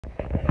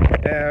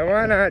Yeah,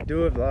 why not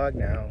do a vlog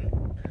now?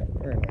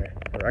 We're in a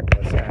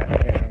reckless hat,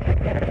 you know.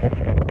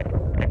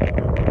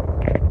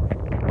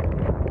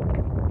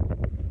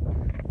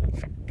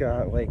 It's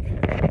got like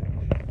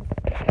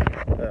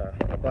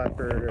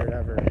blackbird or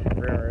whatever,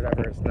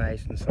 it's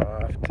nice and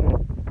soft.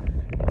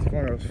 It's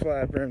one of those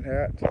flat brimmed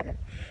hats. I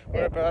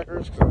wear it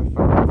backwards because I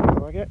fucking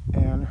feel like it.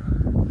 And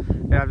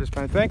yeah, I've just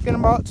been thinking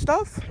about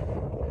stuff. I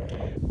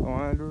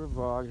want to do a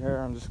vlog here.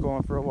 I'm just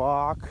going for a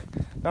walk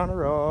down the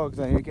road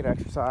because I need to get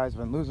exercise. I've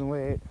been losing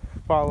weight.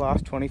 Probably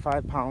lost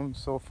 25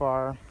 pounds so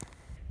far.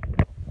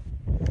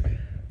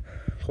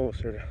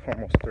 Closer to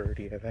almost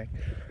 30, I think.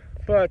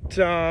 But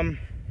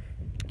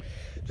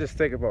just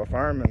think about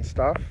farming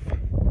stuff.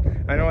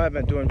 I know I've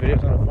been doing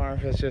videos on the farm.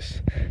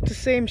 It's the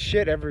same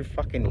shit every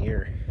fucking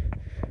year.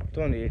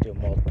 Don't need to do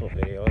multiple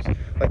videos.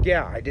 Like,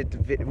 yeah, I did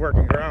the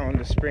working around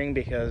this spring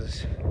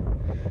because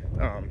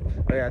I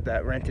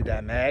rented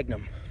that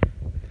Magnum.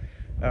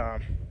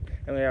 And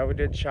yeah, we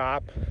did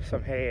chop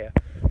some hay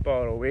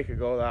about a week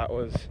ago. That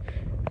was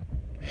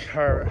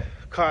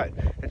cut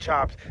and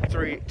chopped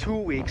 2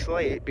 weeks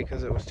late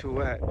because it was too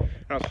wet. And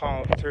I was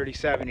hauling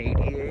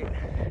 3788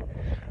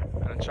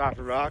 and chopped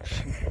the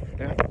rocks.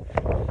 Yeah.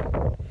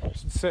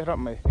 Just set up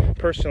my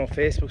personal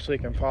Facebook so you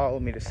can follow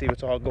me to see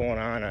what's all going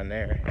on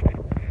there.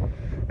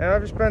 And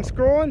I've just been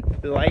scrolling.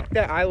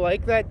 I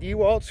like that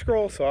DeWalt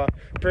scroll saw.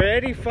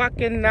 Pretty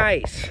fucking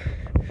nice.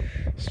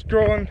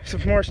 Scrolling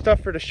some more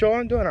stuff for the show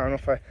I'm doing. I don't know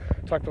if I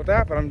talked about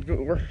that, but I'm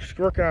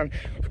working on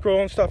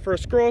scrolling stuff for a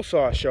scroll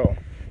saw show.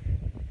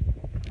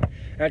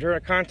 And I entered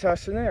a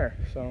contest in there,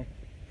 so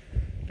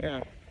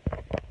yeah.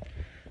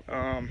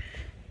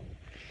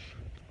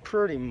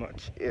 Pretty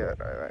much it.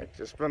 I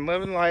just been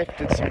living life.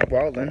 Did some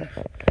welding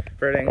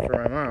for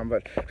my mom,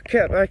 but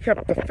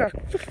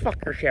the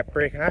fucker kept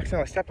breaking. I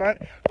accidentally stepped on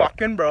it.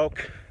 Fucking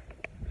broke.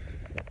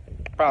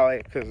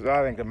 Probably because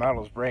I think the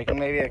metal's breaking.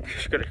 Maybe I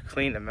could have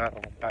cleaned the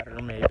metal better.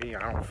 Maybe,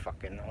 I don't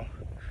fucking know.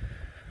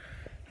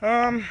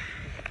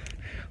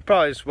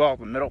 Probably just weld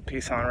the middle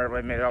piece on right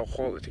away. Maybe I'll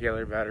hold it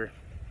together better.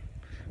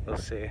 We'll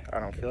see. I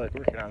don't feel like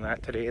working on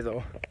that today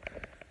though.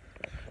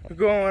 We're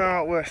going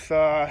out with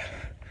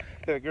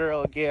the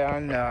girl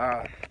again.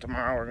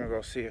 Tomorrow we're gonna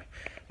go see a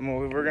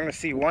movie. We're gonna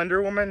see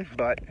Wonder Woman,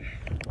 but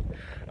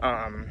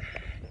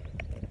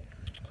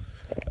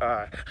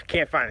I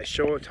can't find the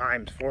show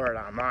times for it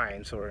on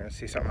mine, so we're gonna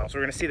see something else. We're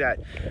gonna see that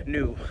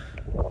new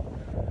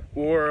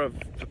War of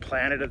the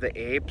Planet of the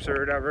Apes or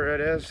whatever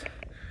it is.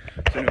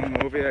 It's a new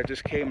movie that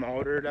just came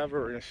out or whatever.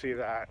 We're gonna see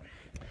that.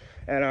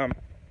 And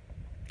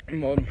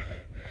mowed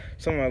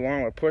some of my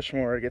lawn with push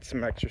mower to get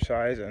some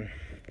exercise, and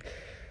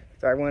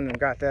I went and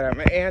got that at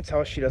my aunt's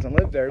house. She doesn't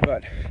live there,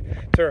 but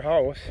it's her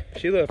house.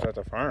 She lives at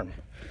the farm.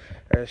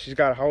 She's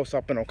got a house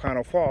up in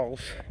O'Connell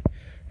Falls,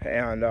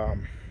 and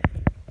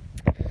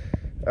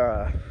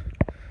I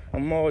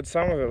mowed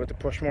some of it with the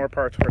push mower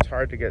parts where it's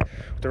hard to get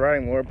with the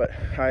riding mower, but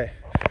I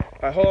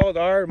hauled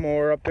our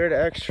mower up there to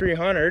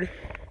X300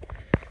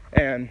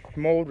 and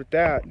mowed with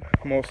that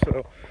most of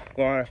the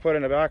lawn. I put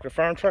in the back of the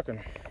farm truck and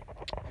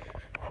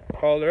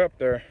hauled her up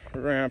there. The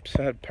ramps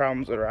had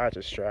problems with the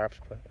ratchet straps,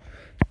 but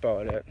that's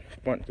about it.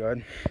 Went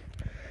good.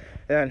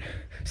 And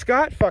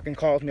Scott fucking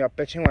calls me up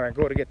bitching when I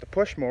go to get the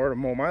push mower to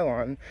mow my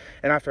lawn,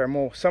 and after I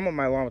mow some of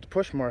my lawn with the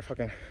push mower,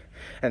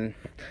 and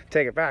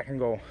take it back and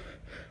go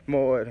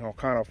mow it in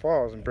O'Connell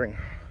Falls and bring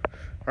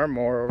our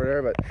mower over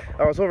there. But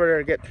I was over there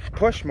to get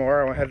push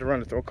mower. I had to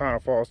run it to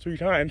O'Connell Falls 3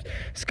 times.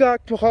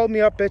 Scott called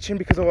me up bitching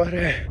because of what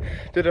I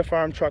did a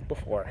farm truck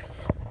before.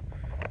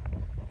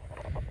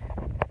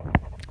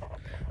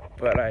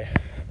 But I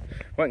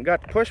went and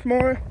got the push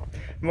mower,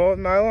 mowed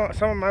my lawn,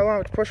 some of my lawn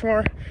with the push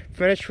mower,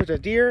 finished with a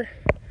deer,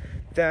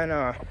 then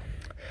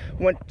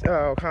went to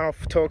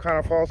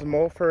O'Connell Falls and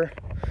mowed for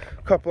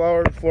a couple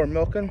hours before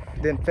milking,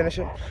 didn't finish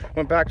it,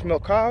 went back to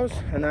milk cows,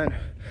 and then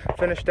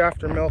finished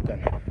after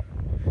milking.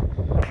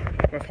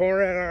 My phone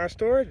ran out of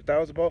storage, but that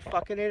was about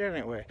fucking it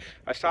anyway.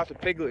 I stopped at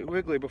Piggly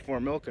Wiggly before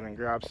milking and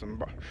grabbed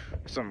some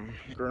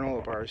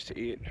granola bars to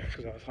eat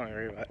because I was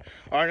hungry, but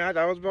other than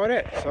that was about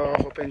it. So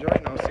I hope you enjoyed,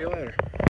 and I'll see you later.